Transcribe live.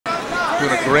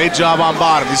Doing a great job on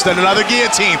bottom. He's done another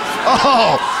guillotine.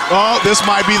 Oh, this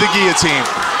might be the guillotine.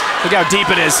 Look how deep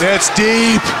it is. It's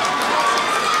deep.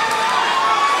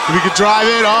 If he could drive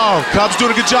it, Cub's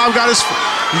doing a good job. He got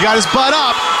his butt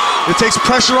up. It takes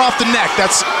pressure off the neck.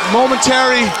 That's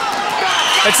momentary.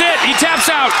 That's it, he taps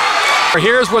out.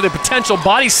 Here's where the potential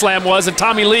body slam was, and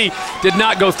Tommy Lee did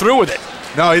not go through with it.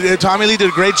 No, Tommy Lee did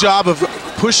a great job of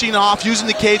pushing off, using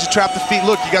the cage to trap the feet.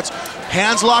 Look, you got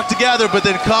hands locked together, but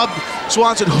then Cub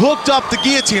Swanson hooked up the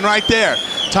guillotine right there.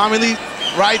 Tommy Lee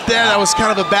right there, that was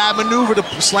kind of a bad maneuver to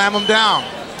slam him down.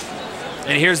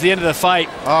 And here's the end of the fight.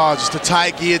 Oh, just a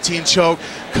tight guillotine choke.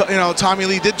 You know, Tommy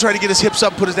Lee did try to get his hips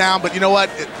up, put it down, but you know what?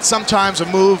 Sometimes a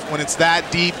move, when it's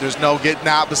that deep, there's no getting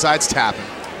out besides tapping.